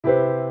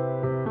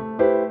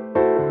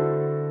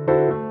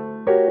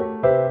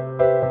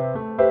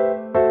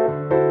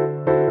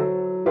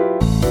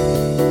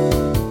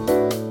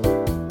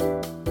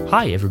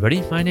Hi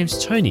everybody, my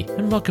name's Tony,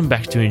 and welcome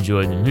back to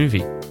Enjoy the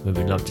Movie, where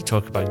we love to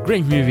talk about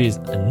great movies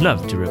and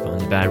love to rip on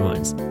the bad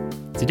ones.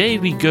 Today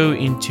we go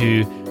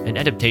into an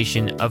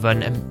adaptation of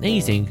an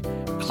amazing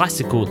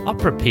classical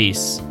opera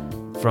piece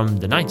from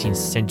the 19th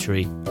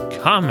century,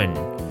 Carmen.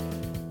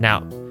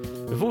 Now,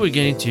 before we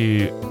get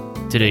into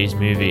today's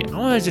movie, I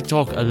wanted to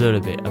talk a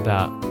little bit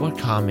about what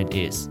Carmen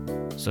is.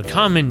 So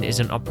Carmen is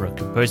an opera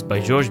composed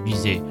by Georges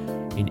Bizet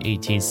in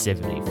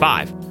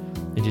 1875.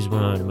 It is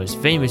one of the most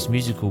famous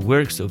musical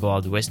works of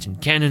all the Western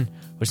canon,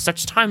 with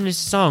such timeless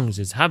songs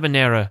as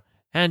Habanera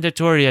and The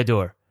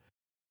Toreador.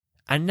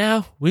 And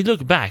now we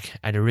look back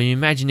at a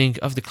reimagining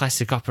of the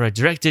classic opera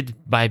directed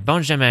by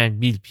Benjamin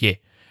Millepied,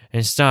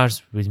 and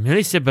stars with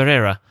Melissa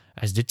Barrera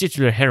as the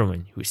titular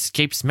heroine who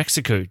escapes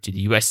Mexico to the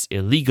US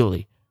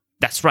illegally.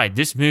 That's right,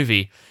 this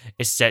movie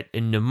is set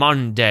in the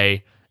modern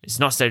day. It's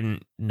not set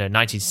in the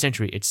 19th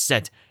century, it's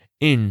set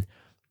in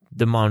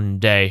the modern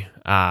day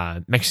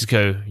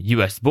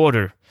Mexico-US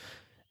border.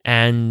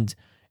 And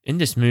in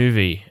this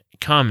movie,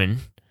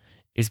 Carmen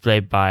is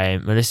played by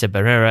Melissa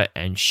Barrera,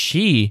 and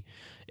she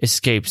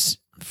escapes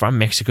from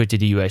Mexico to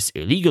the US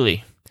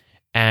illegally.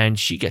 And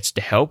she gets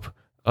the help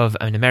of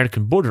an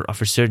American border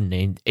officer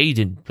named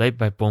Aiden, played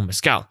by Paul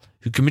Mescal,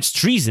 who commits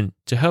treason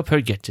to help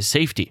her get to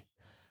safety.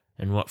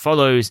 And what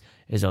follows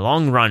is a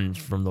long run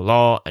from the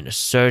law and a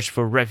search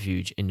for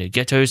refuge in the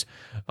ghettos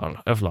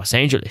of Los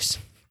Angeles.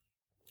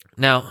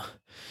 Now,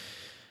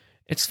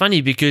 it's funny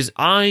because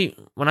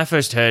when I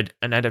first heard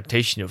an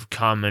adaptation of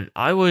Carmen,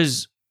 I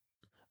was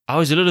a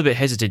little bit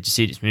hesitant to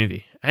see this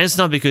movie. And it's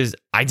not because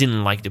I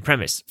didn't like the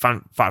premise.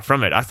 Far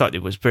from it, I thought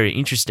it was very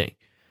interesting.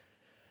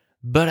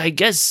 But I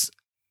guess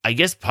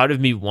part of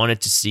me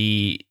wanted to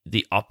see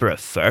the opera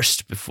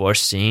first before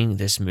seeing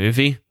this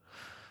movie.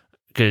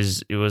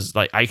 Because it was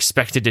like, I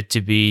expected it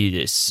to be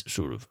this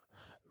sort of,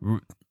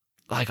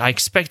 I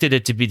expected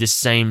it to be the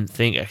same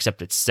thing,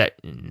 except it's set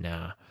in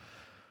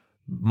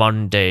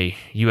modern day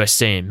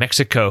USA and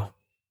Mexico,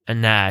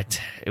 and that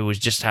it would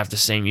just have the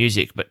same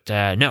music. But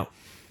no.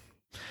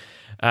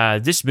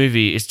 This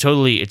movie is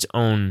totally its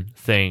own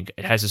thing.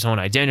 It has its own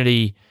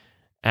identity,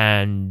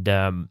 and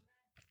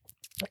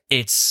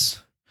it's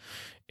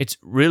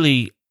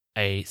really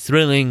a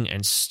thrilling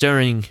and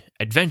stirring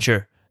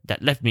adventure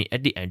that left me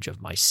at the edge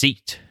of my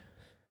seat.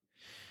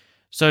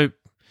 So,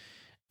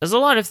 there's a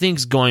lot of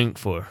things going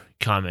for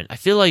Carmen. I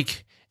feel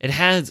like it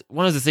had,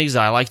 one of the things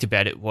that I liked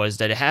about it was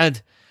that it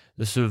had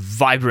the sort of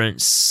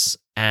vibrance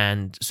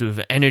and sort of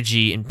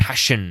energy and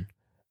passion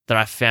that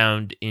I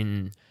found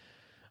in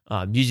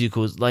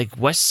musicals like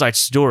West Side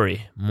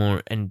Story,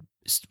 more, and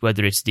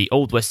whether it's the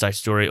old West Side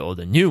Story or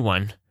the new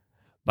one,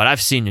 but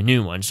I've seen the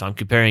new one, so I'm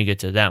comparing it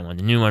to that one,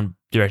 the new one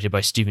directed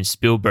by Steven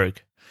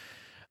Spielberg.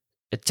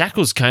 It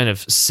tackles kind of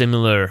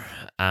similar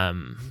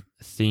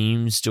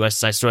themes to West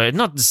Side Story.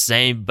 Not the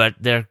same, but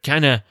they're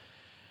kind of,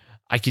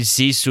 I can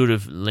see sort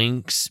of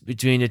links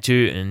between the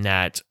two, and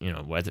that, you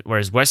know,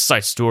 whereas West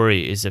Side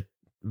Story is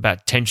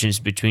about tensions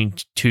between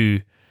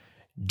two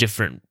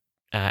different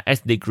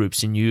ethnic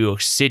groups in New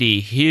York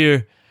City.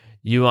 Here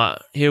we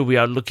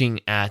are looking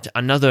at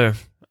another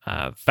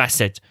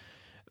facet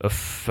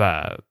of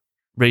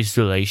race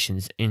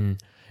relations in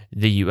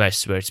the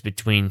US, where it's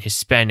between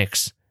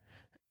Hispanics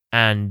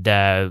and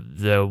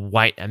the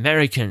white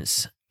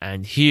Americans.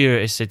 And here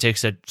it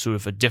takes a sort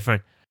of a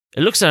different,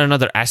 it looks at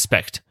another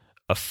aspect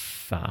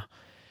of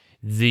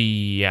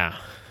the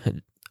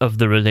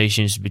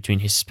relations between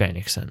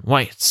Hispanics and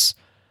whites.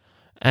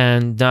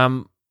 And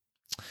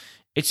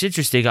it's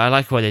interesting. I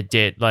like what it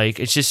did. Like,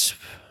 it's just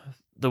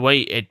the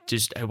way it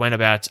went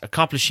about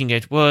accomplishing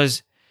it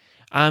was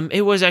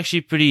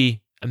actually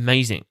pretty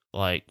amazing.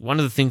 Like, one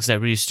of the things that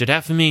really stood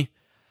out for me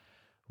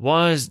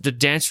was the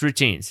dance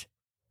routines.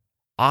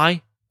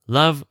 I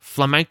love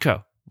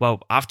flamenco.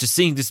 Well, after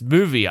seeing this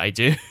movie, I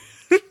do.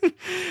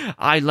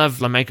 I love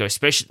flamenco,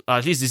 especially,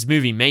 at least this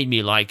movie made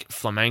me like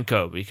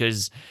flamenco,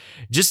 because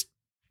just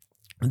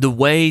the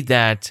way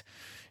that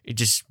it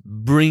just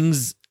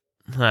brings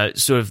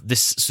sort of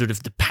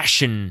the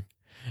passion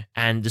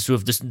and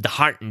the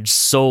heart and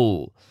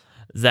soul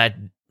that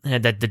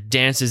the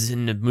dances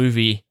in the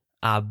movie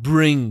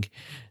bring,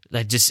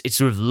 that just, it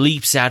sort of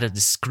leaps out of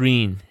the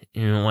screen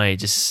in a way,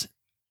 just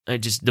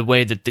the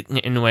way that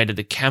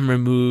the camera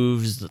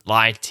moves, the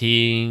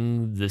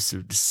lighting, the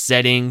sort of the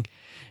setting,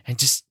 and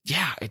just,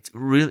 yeah, it's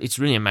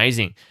really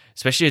amazing,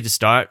 especially at the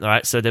start. All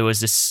right, so there was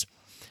this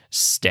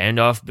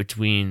standoff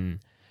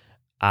between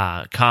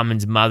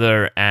Carmen's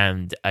mother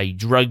and a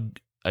drug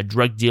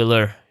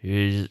dealer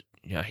who's,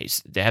 you know,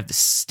 they have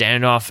this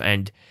standoff,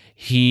 and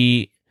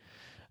he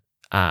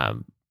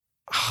oh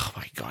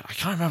my god, I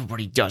can't remember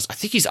what he does. I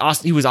think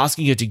he was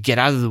asking her to get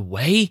out of the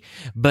way,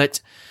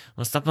 but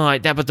or something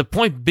like that. But the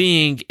point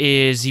being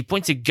is, he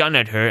points a gun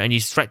at her and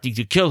he's threatening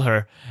to kill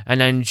her,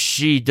 and then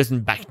she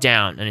doesn't back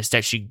down, and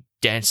instead she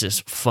dances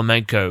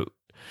flamenco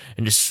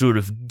in this sort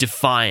of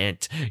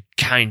defiant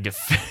kind of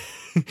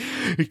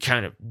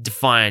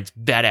defiant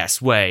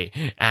badass way,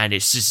 and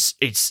it's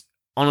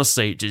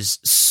honestly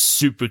just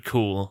super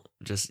cool.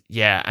 Just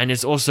yeah, and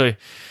it's also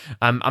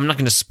I'm not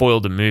going to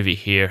spoil the movie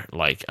here.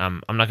 Like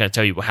I'm not going to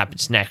tell you what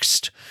happens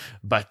next,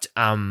 but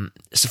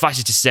suffice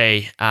it to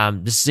say,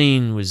 the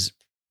scene was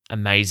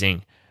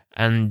amazing,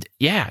 and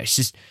yeah, it's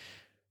just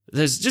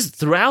there's just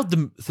throughout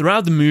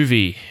the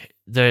movie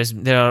there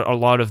are a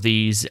lot of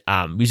these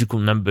musical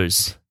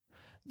numbers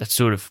that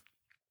sort of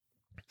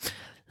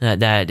that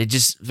they're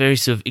just very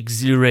sort of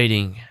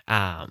exhilarating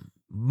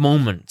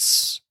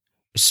moments,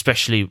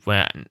 especially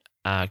when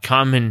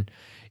Carmen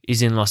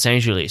is in Los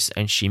Angeles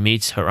and she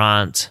meets her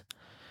aunt,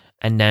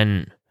 and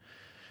then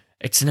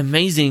it's an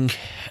amazing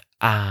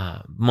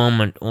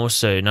moment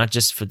also, not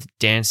just for the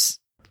dance.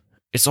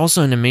 It's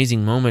also an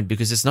amazing moment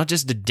because it's not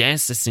just the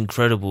dance that's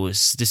incredible,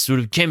 it's this sort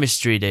of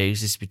chemistry that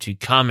exists between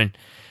Carmen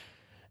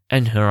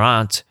and her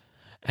aunt,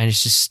 and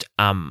it's just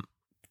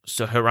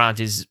so her aunt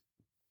is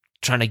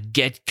trying to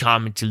get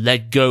Carmen to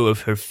let go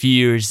of her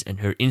fears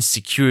and her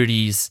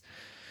insecurities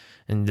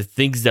and the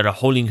things that are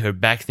holding her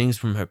back, things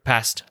from her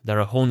past that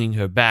are holding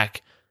her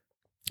back,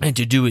 and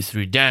to do it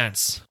through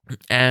dance.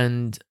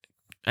 And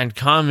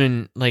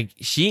Carmen, like,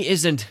 she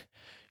isn't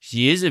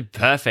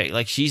perfect.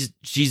 Like, she's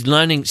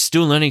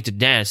still learning to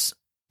dance,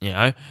 you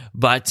know,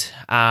 but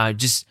and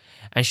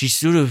she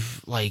sort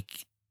of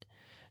like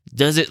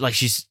does it like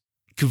she's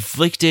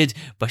conflicted,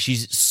 but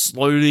she's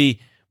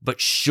slowly but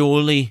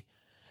surely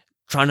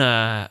trying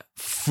to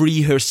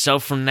free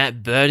herself from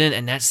that burden,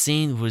 and that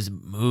scene was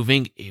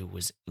moving. It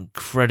was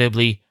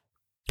incredibly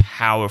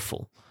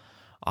powerful.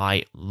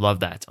 I love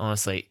that,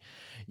 honestly.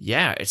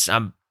 Yeah, it's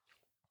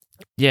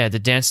the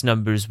dance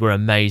numbers were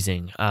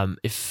amazing.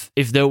 If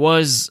there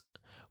was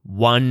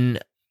one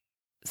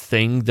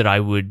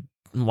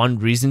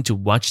reason to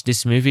watch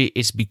this movie,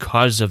 it's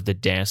because of the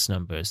dance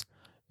numbers.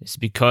 It's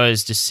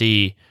because to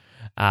see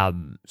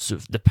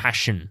sort of the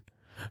passion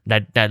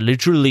that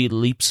literally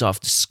leaps off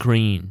the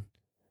screen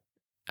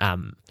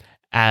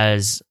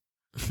as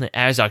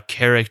our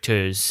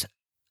characters,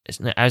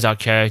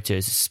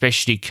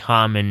 especially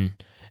Carmen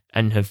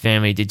and her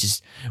family, they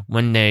just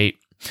when they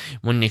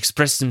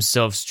express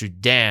themselves through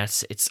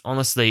dance, it's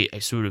honestly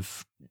a sort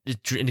of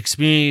an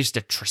experience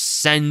that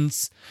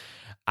transcends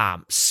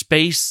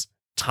space,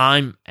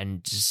 time,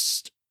 and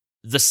just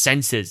the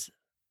senses.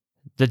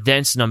 The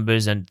dance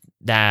numbers and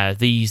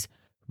these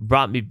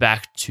brought me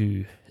back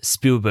to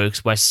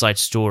Spielberg's West Side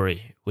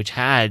Story, which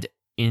had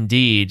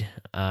indeed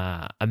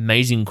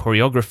amazing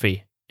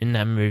choreography in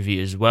that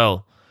movie as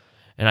well.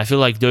 And I feel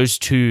like those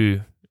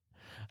two,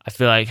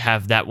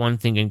 have that one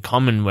thing in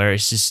common, where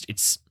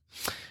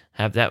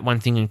have that one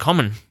thing in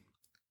common,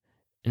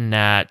 in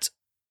that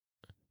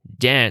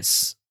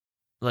dance,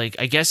 like,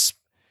 I guess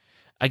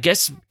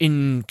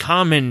in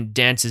Carmen,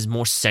 dance is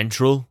more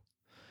central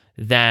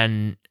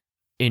than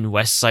in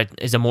West Side,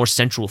 is a more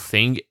central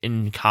thing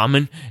in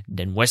Carmen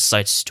than West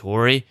Side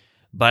Story.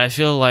 But I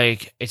feel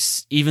like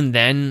it's even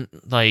then,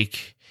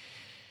 like,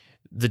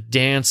 the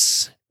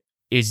dance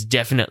is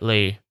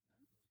definitely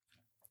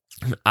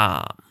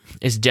a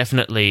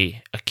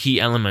key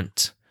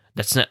element.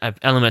 That's an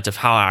element of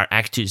how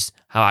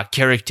our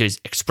characters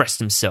express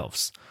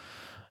themselves.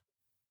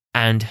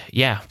 And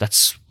yeah,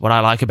 that's what I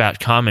like about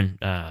Carmen,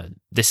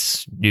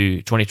 this new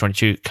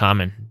 2022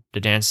 Carmen, the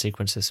dance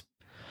sequences.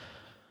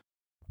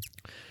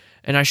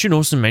 And I should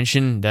also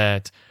mention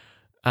that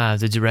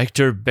the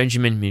director,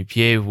 Benjamin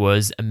Millepied,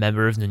 was a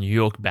member of the New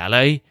York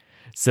Ballet.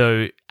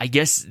 So I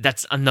guess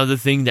that's another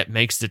thing that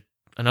makes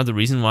another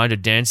reason why the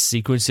dance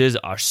sequences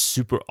are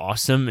super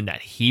awesome, and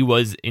that he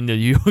was in the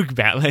New York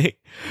Ballet.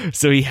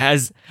 So he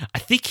has, I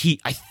think he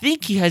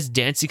has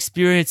dance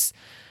experience.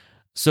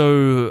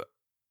 So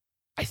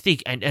I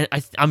think, and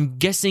I'm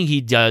guessing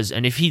he does.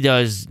 And if he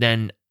does,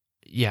 then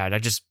yeah,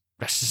 that's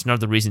just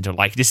another reason to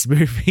like this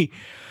movie.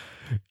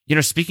 You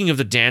know, speaking of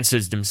the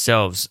dancers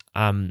themselves,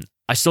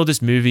 I saw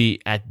this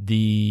movie in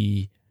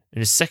the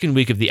second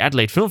week of the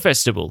Adelaide Film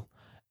Festival,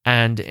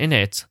 and in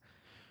it,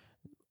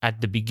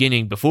 at the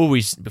beginning, before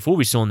we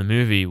saw the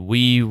movie,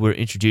 we were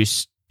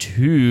introduced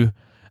to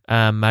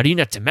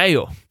Marina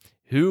Tomeo,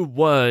 who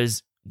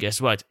was, guess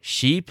what?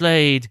 She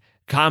played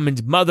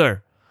Carmen's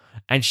mother,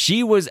 and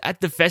she was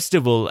at the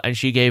festival, and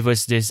she gave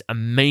us this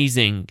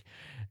amazing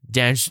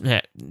dance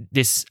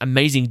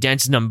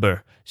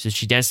number. So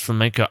she danced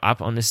flamenco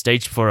up on the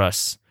stage for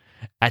us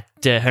at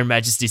Her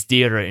Majesty's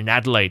Theatre in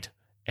Adelaide,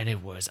 and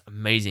it was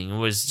amazing. It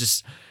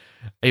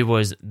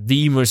was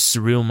the most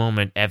surreal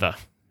moment ever.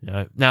 You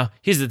know? Now,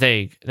 here's the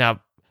thing.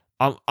 Now,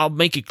 I'll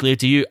make it clear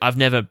to you. I've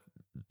never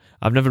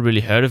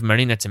really heard of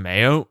Marina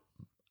Tomeo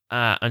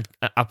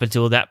up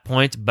until that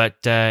point, but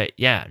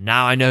yeah,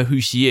 now I know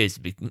who she is.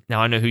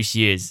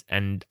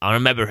 And I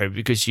remember her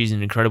because she's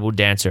an incredible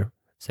dancer.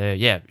 So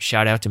yeah,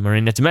 shout out to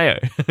Marina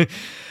Tomeo.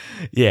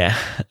 Yeah,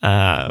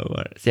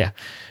 that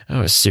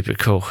was super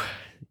cool.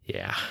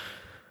 Yeah.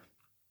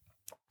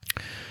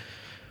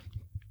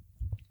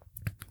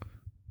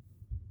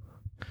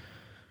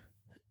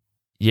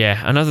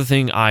 Yeah, another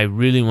thing I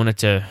really wanted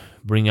to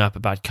bring up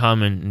about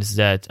Carmen is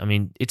that, I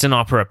mean, it's an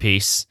opera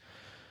piece.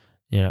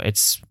 You know,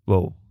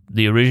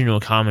 the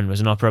original Carmen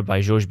was an opera by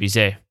Georges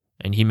Bizet,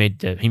 and he made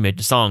the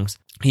songs.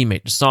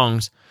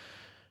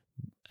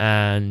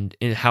 And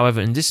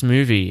however, in this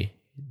movie,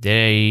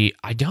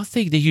 I don't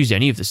think they use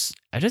any of this.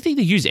 I don't think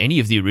they use any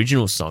of the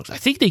original songs. I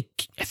think they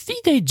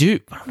do,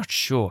 but I'm not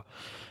sure.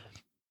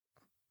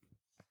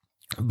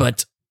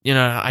 But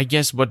I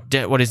guess what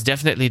is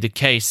definitely the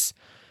case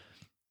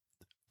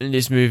in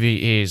this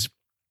movie is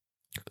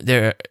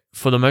there,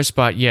 for the most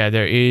part,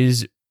 there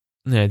is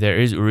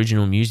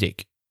original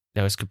music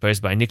that was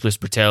composed by Nicholas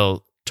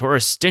Britell,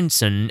 Tora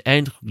Stinson,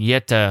 and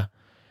Yetta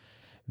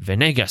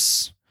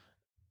Venegas.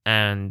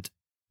 And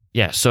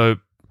so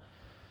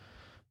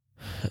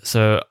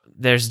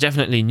there's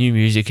definitely new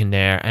music in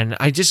there, and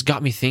I just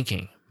got me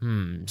thinking,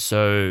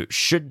 so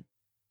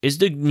is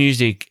the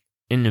music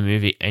in the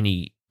movie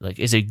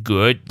is it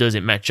good? Does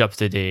it match up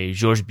to the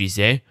Georges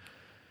Bizet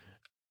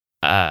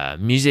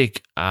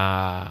music?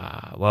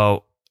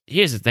 Well,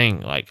 here's the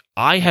thing,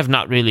 I have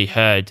not really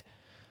heard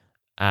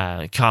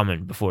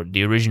Carmen before,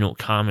 the original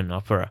Carmen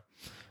opera.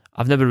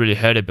 I've never really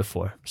heard it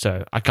before,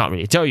 so I can't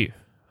really tell you.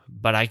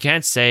 But I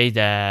can't say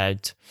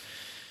that,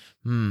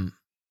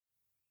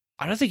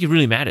 I don't think it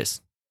really matters.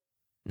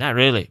 Not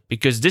really,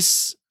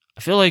 because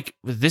I feel like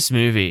with this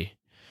movie,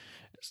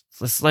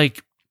 it's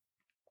like,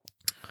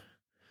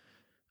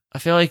 I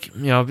feel like,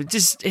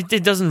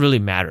 it doesn't really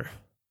matter.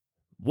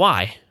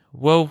 Why?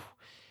 Well,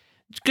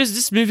 because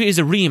this movie is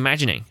a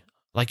reimagining.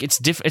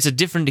 It's a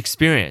different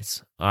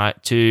experience, all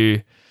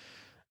right,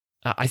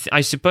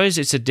 I suppose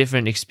it's a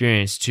different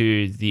experience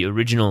to the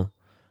original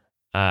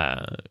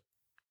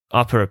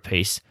opera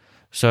piece.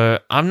 So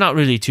I'm not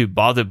really too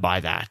bothered by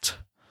that.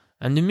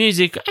 And the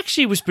music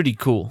actually was pretty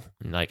cool.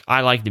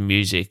 I like the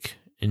music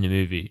in the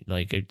movie.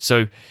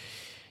 So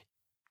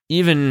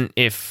even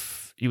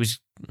if it was,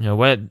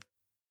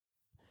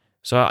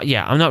 so I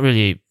don't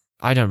really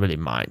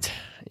mind.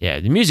 Yeah,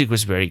 the music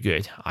was very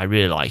good. I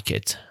really like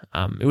it.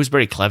 It was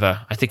very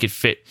clever. I think it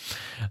fit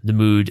the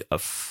mood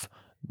of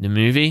the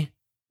movie.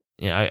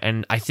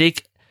 And I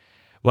think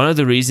one of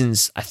the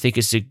reasons I think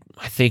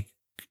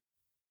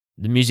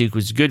the music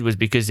was good was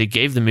because it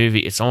gave the movie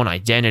its own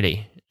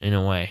identity in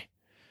a way.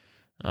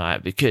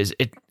 Because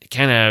it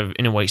kind of,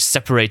 in a way,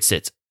 separates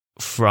it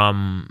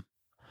from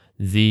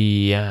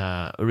the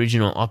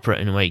original opera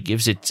in a way,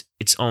 gives it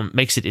its own,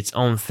 makes it its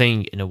own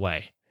thing in a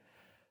way.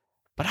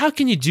 But how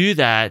can you do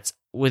that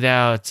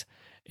without,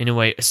 in a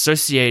way,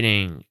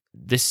 associating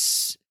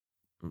this?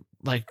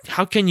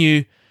 How can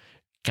you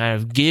kind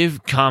of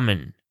give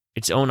Carmen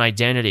its own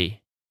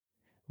identity,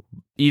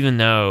 even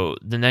though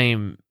the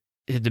name,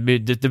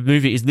 the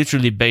movie is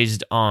literally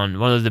based on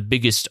one of the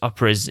biggest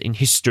operas in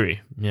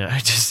history?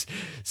 It's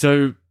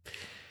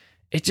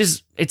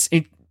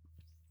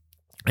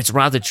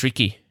rather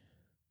tricky.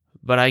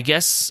 But I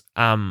guess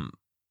I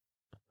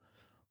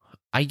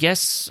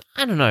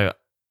don't know.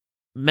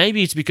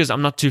 Maybe it's because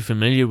I'm not too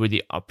familiar with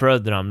the opera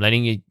that I'm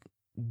letting it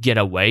get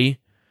away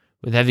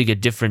with having a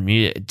different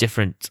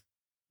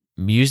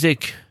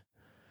music.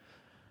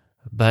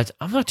 But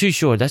I'm not too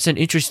sure. That's an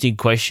interesting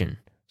question.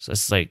 So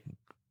it's I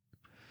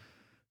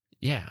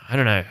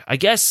don't know. I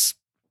guess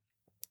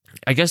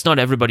not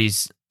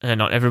everybody's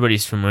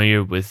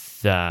familiar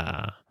with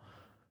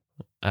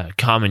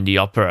Carmen the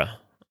opera.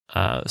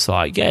 So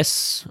I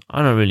guess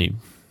I don't really.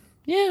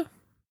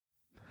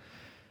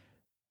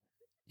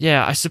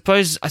 I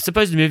suppose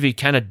the movie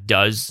kind of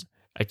does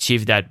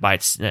achieve that by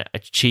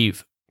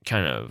achieve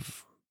kind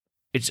of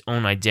its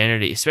own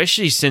identity,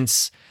 especially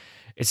since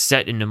it's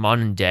set in the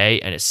modern day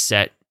and it's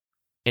set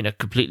in a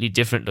completely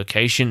different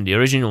location. The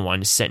original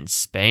one is set in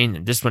Spain,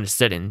 and this one is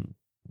set in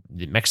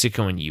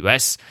Mexico and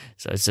US,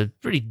 so it's a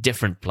pretty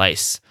different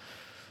place.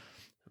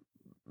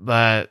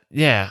 But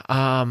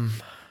I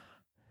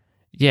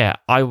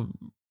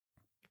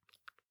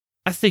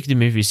think the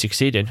movie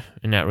succeeded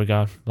in that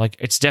regard.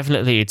 It's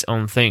definitely its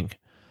own thing.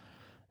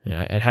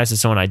 It has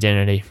its own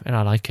identity, and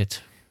I like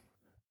it.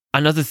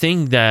 Another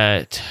thing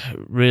that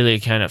really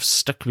kind of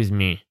stuck with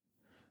me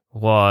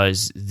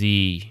was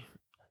the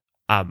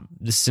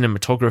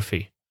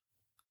cinematography.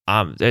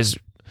 There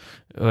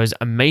was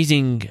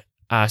amazing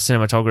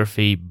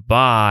cinematography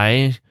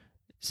by.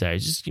 Sorry,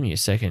 just give me a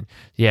second.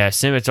 Yeah,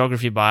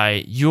 cinematography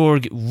by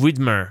Jörg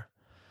Widmer,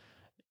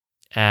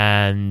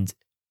 and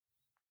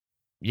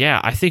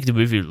I think the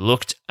movie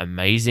looked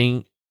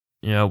amazing.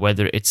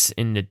 Whether it's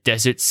in the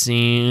desert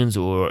scenes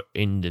or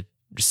in the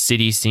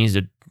city scenes,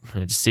 the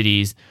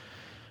cities,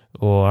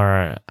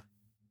 or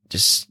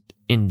just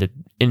in the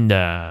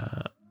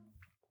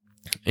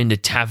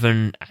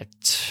tavern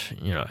at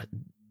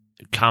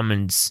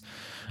Carmen's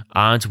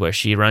aunt, where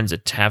she runs a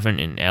tavern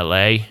in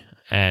LA,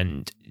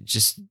 and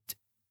just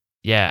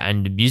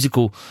and the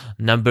musical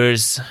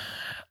numbers,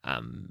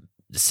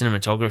 the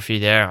cinematography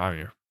there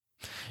are,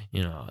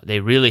 they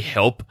really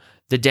help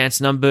the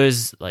dance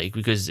numbers,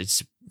 because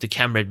it's the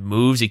camera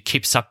moves, it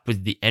keeps up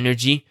with the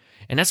energy,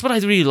 and that's what I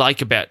really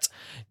like about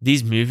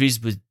these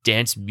movies with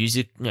dance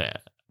music.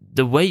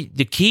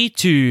 The key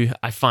to,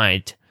 I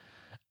find,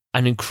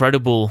 an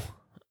incredible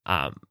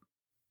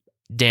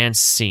dance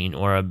scene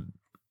or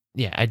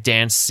a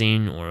dance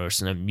scene or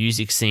some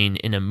music scene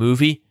in a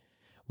movie,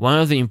 one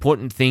of the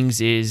important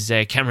things is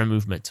camera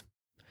movement,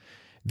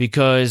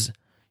 because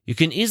you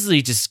can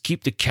easily just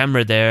keep the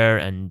camera there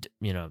and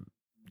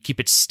keep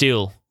it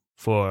still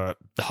for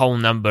the whole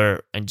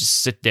number and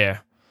just sit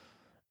there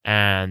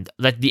and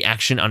let the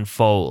action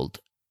unfold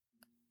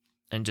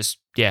and just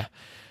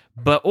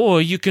But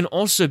or you can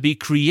also be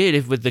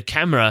creative with the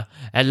camera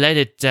and let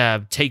it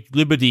take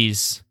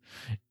liberties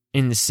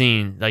in the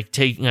scene, like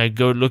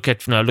go look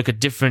at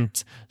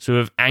different sort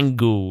of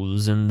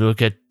angles and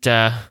look at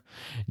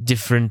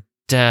different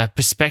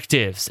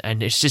perspectives,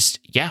 and it's just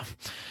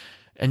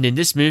And in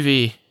this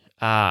movie,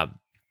 the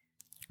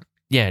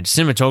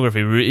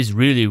cinematography is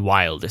really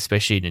wild,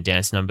 especially in the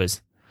dance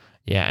numbers.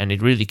 Yeah, and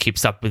it really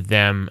keeps up with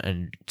them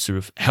and sort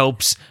of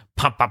helps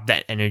pump up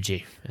that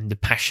energy and the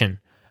passion,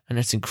 and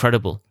it's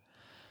incredible.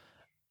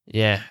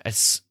 Yeah,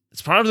 it's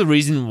part of the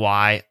reason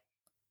why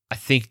I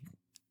think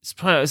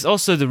it's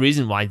also the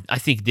reason why I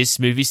think this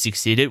movie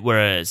succeeded.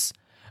 Whereas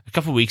a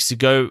couple of weeks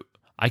ago,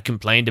 I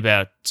complained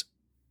about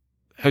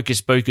Hocus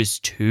Pocus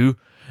 2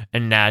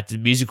 and that the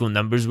musical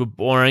numbers were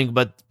boring.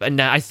 But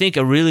I think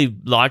a really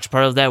large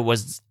part of that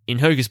was in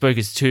Hocus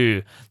Pocus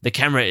 2, the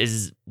camera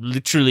is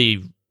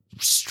literally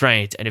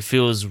straight and it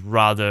feels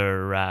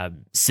rather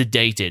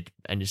sedated,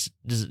 and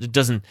it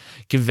doesn't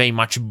convey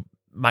much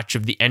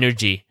of the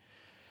energy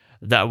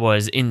that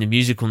was in the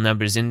musical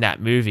numbers in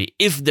that movie,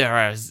 if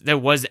there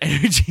was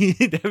energy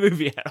in that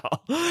movie at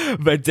all.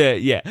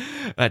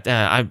 But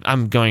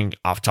I'm going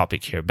off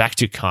topic here. Back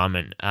to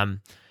Carmen.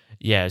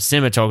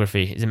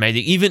 Cinematography is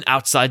amazing. Even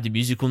outside the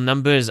musical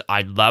numbers,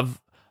 I love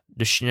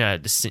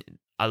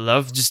I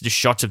love just the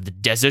shots of the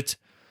desert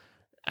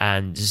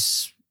and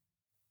just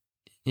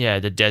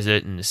the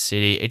desert and the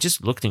city. It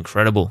just looked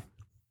incredible.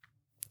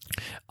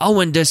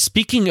 Oh, and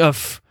speaking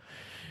of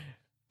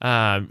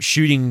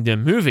shooting the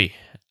movie.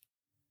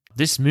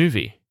 This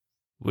movie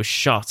was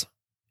shot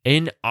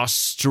in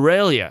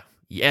Australia.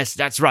 Yes,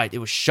 that's right. It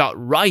was shot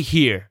right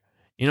here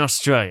in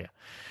Australia.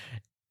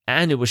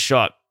 And it was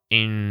shot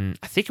in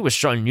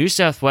New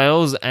South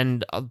Wales,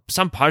 and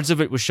some parts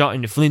of it was shot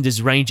in the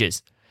Flinders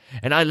Ranges.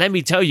 And let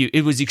me tell you,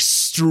 it was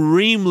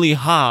extremely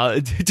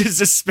hard to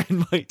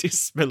suspend my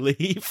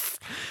disbelief.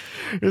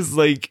 It's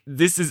like,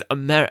 this is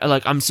America.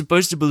 Like, I'm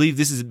supposed to believe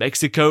this is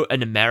Mexico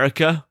and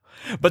America.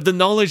 But the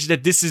knowledge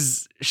that this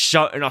is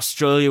shot in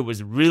Australia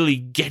was really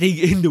getting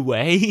in the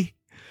way,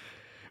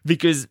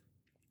 because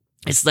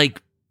it's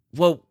like,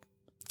 well,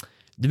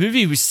 the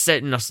movie was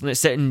set in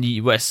the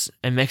US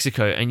and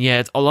Mexico, and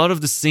yet a lot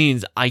of the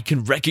scenes I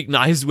can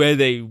recognize where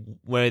they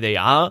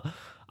are.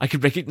 I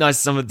could recognize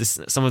some of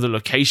the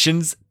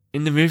locations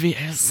in the movie,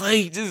 and it's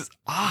like,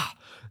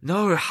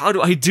 no, how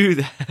do I do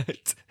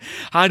that?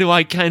 How do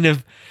I kind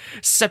of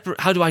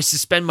how do I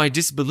suspend my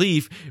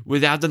disbelief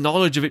without the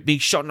knowledge of it being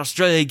shot in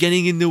Australia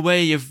getting in the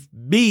way of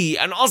me,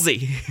 an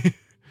Aussie?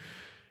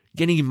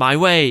 Getting in my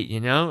way,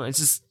 It's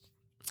just,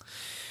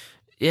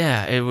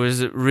 it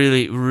was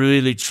really,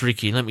 really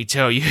tricky, let me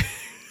tell you.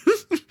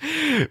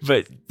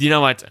 But you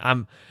know what?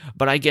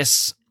 But I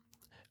guess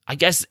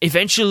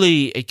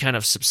eventually it kind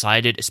of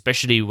subsided,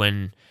 especially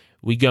when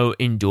we go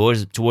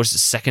indoors towards the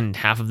second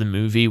half of the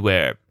movie,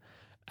 where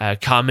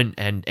Carmen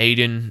and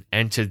Aiden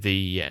enter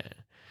the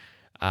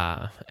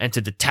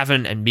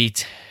tavern and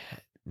meet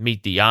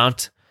the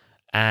aunt.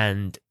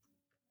 And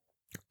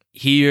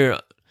here,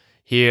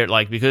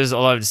 like, because a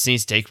lot of the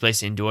scenes take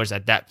place indoors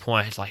at that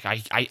point, like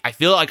I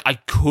feel like I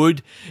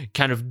could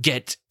kind of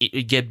get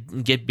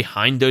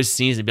behind those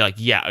scenes and be like,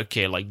 yeah,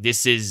 okay, like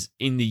this is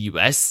in the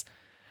US.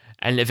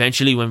 And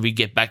eventually when we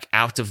get back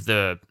out of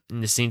the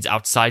scenes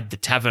outside the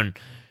tavern,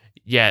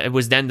 it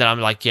was then that I'm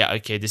like, yeah,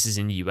 okay, this is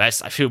in the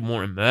US. I feel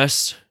more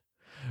immersed.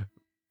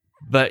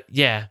 But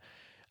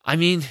I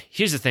mean,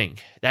 here's the thing.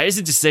 That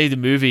isn't to say that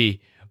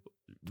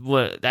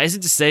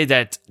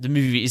the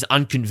movie is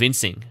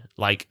unconvincing.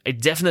 Like,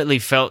 it definitely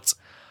felt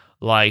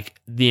like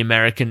the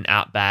American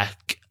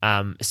outback,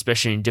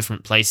 especially in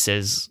different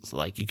places.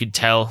 Like, you could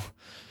tell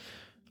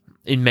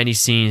in many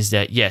scenes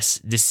that,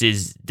 yes, this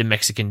is the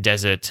Mexican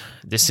desert.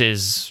 This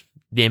is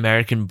the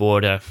American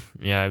border.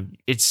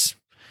 It's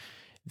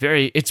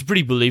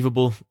pretty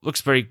believable.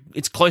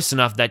 It's close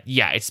enough that,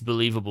 it's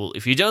believable.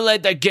 If you don't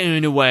let that get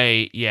in the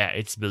way,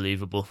 it's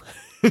believable.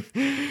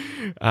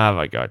 Oh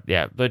my God,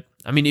 yeah. But,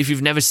 I mean, if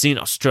you've never seen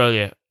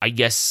Australia, I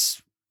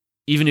guess,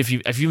 even if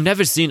you've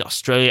never seen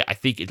Australia, I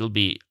think it'll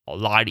be a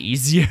lot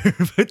easier.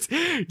 But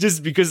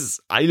just because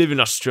I live in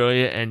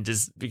Australia and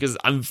just because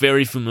I'm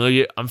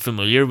familiar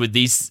with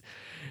these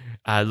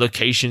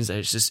locations,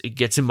 it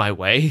gets in my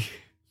way.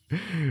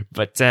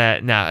 But,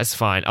 no, it's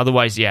fine.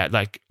 Otherwise,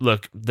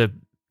 look, the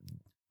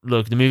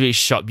movie is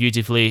shot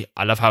beautifully.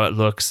 I love how it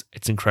looks.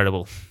 It's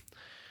incredible.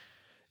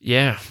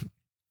 Yeah.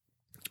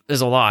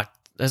 There's a lot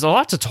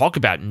to talk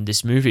about in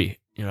this movie.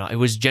 It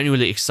was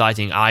genuinely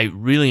exciting. I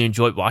really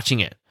enjoyed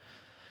watching it.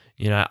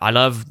 I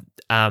loved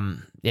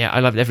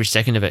every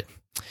second of it.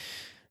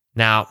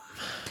 Now,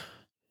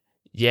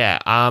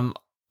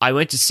 I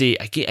went to see,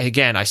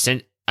 again, I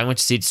went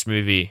to see this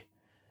movie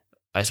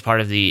as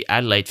part of the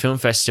Adelaide Film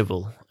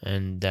Festival,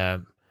 and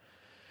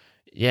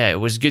it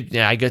was good.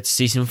 Yeah, I got to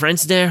see some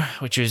friends there,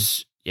 which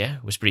was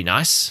pretty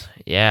nice.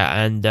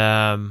 Yeah, and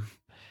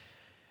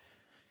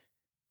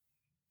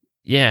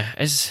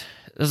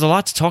there's a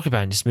lot to talk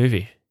about in this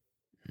movie.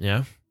 You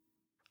know,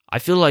 I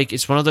feel like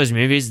it's one of those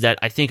movies that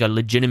I think are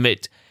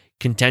legitimate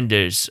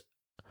contenders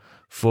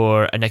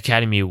for an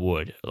Academy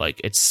Award. Like,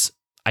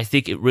 I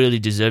think it really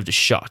deserved a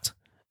shot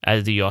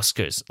at the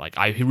Oscars. Like,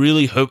 I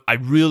really hope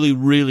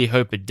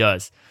it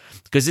does,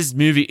 because this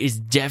movie is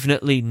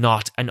definitely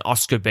not an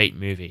Oscar bait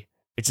movie.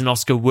 It's an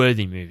Oscar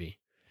worthy movie.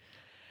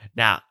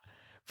 Now,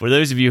 for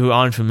those of you who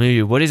aren't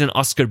familiar, what is an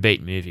Oscar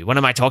bait movie? What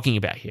am I talking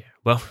about here?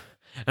 Well,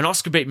 an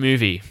Oscar bait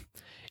movie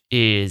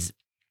is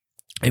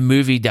a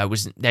movie that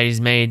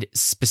is made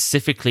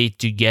specifically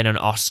to get an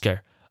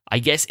Oscar. I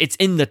guess it's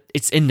in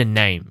the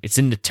name, it's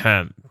in the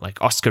term,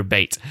 like Oscar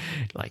bait.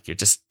 Like, you're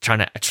just trying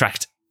to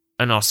attract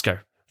an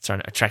Oscar, trying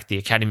to attract the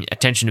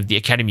attention of the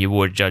Academy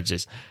Award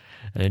judges.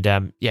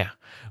 And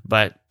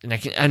but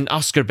an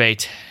Oscar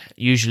bait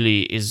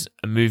usually is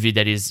a movie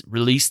that is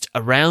released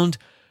around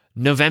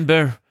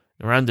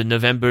the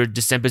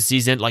November-December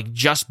season, like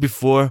just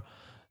before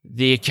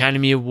the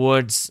Academy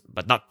Awards,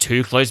 but not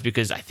too close,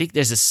 because I think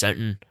there's a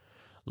certain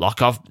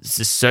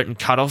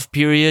cutoff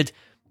period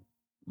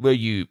where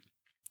you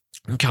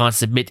can't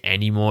submit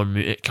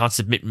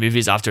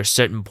movies after a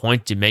certain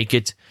point to make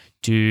it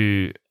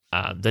to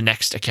the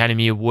next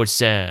Academy Awards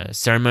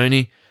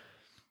ceremony.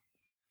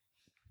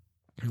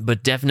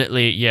 But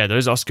definitely,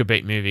 those Oscar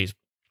bait movies,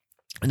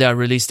 they are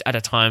released at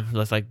a time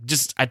like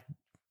just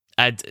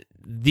at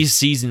this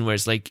season where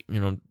it's like,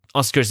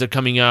 Oscars are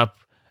coming up,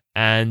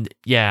 and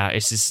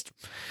it's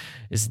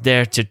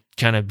there to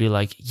kind of be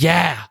like,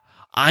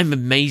 I'm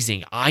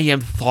amazing, I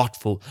am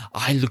thoughtful,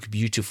 I look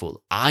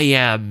beautiful, I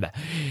am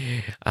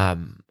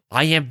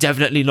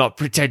definitely not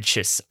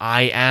pretentious,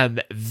 I am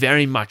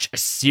very much a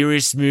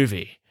serious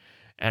movie,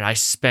 and I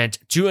spent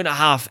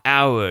 2.5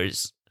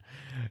 hours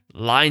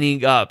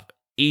lining up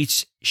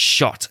each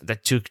shot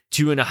that took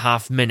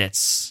 2.5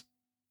 minutes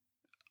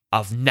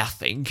of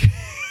nothing.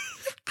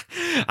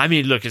 I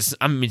mean, look,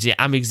 I'm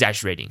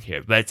exaggerating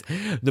here, but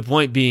the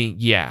point being,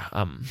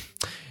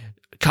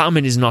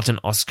 Carmen is not an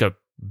Oscar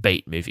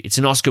bait movie. It's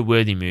an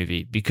Oscar-worthy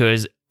movie,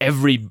 because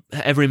every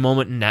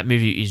moment in that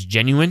movie is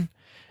genuine,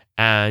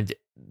 and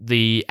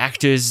the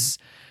actors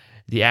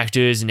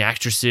and the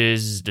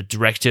actresses, the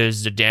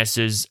directors, the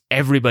dancers,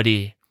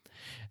 everybody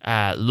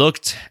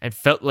looked and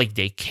felt like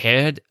they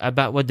cared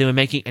about what they were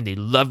making, and they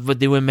loved what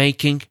they were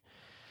making.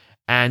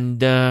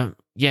 And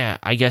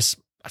I guess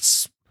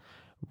that's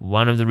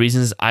one of the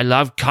reasons I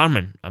love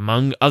Carmen,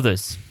 among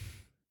others.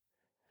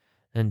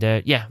 And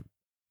I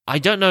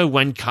don't know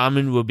when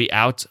Carmen will be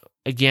out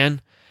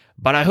again,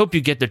 but I hope you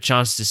get the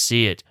chance to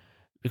see it,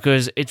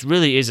 because it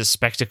really is a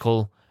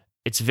spectacle.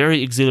 It's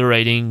very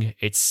exhilarating.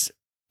 It's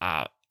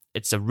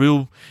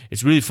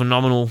really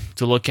phenomenal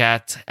to look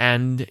at,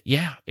 and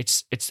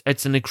it's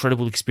an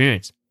incredible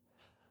experience.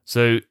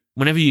 So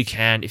whenever you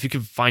can, if you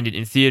can find it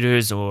in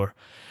theaters or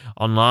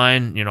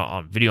online,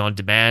 on video on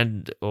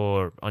demand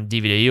or on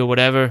DVD or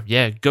whatever,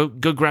 go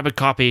grab a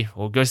copy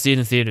or go see it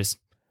in theaters.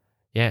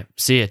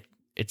 See it.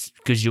 It's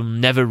because you'll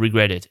never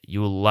regret it.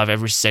 You will love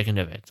every second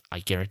of it, I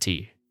guarantee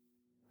you.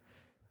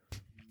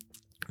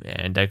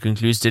 And that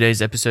concludes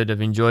today's episode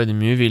of Enjoy the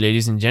Movie,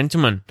 ladies and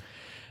gentlemen.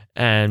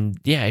 And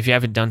if you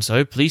haven't done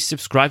so, please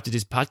subscribe to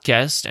this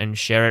podcast and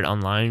share it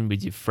online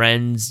with your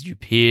friends, your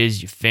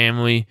peers, your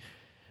family.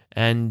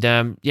 And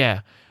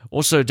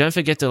also don't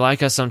forget to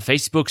like us on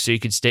Facebook so you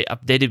can stay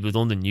updated with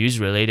all the news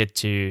related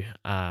to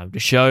the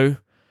show.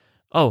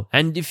 Oh,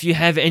 and if you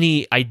have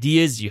any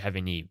ideas, you have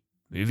any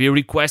movie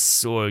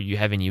requests, or you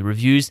have any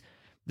reviews,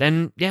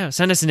 then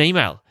send us an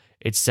email.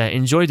 It's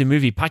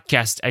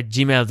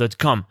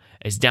enjoythemoviepodcast@gmail.com.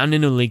 It's down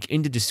in the link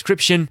in the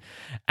description.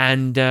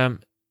 And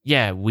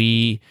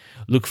we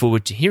look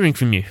forward to hearing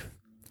from you.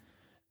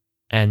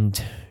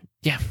 And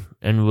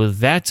with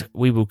that,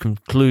 we will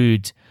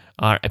conclude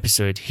our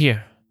episode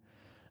here.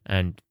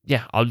 And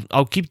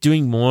I'll keep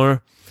doing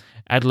more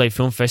Adelaide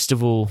Film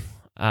Festival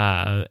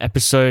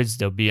episodes.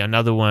 There'll be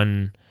another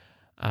one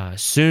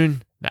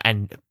soon,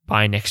 and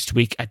by next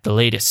week at the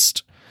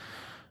latest.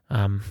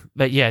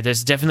 But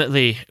there's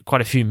definitely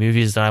quite a few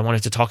movies that I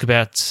wanted to talk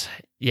about.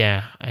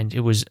 And it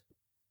was,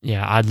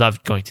 I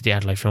loved going to the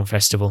Adelaide Film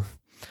Festival.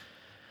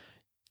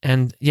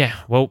 And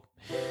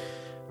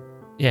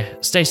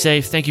stay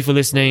safe. Thank you for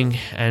listening.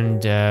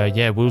 And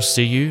we'll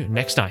see you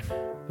next time.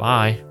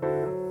 Bye.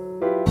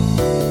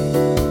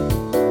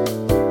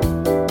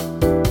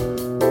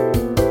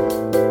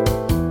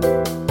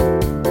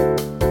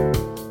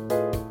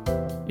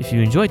 If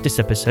you enjoyed this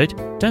episode,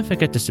 don't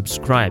forget to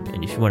subscribe,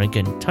 and if you want to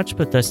get in touch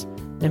with us,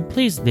 then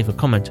please leave a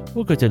comment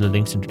or go to the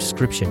links in the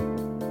description.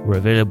 We're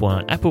available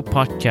on Apple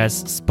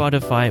Podcasts,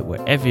 Spotify,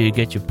 wherever you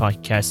get your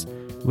podcasts.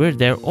 We're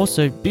there.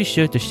 Also, be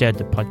sure to share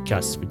the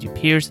podcast with your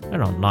peers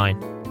and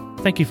online.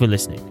 Thank you for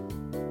listening.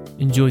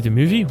 Enjoy the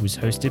Movie was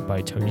hosted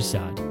by Tony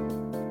Saad.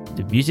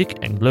 The music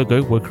and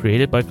logo were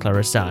created by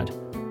Clara Saad.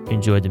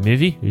 Enjoy the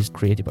movie. It is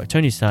created by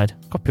Tony Side.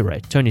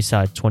 Copyright Tony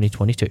Side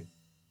 2022.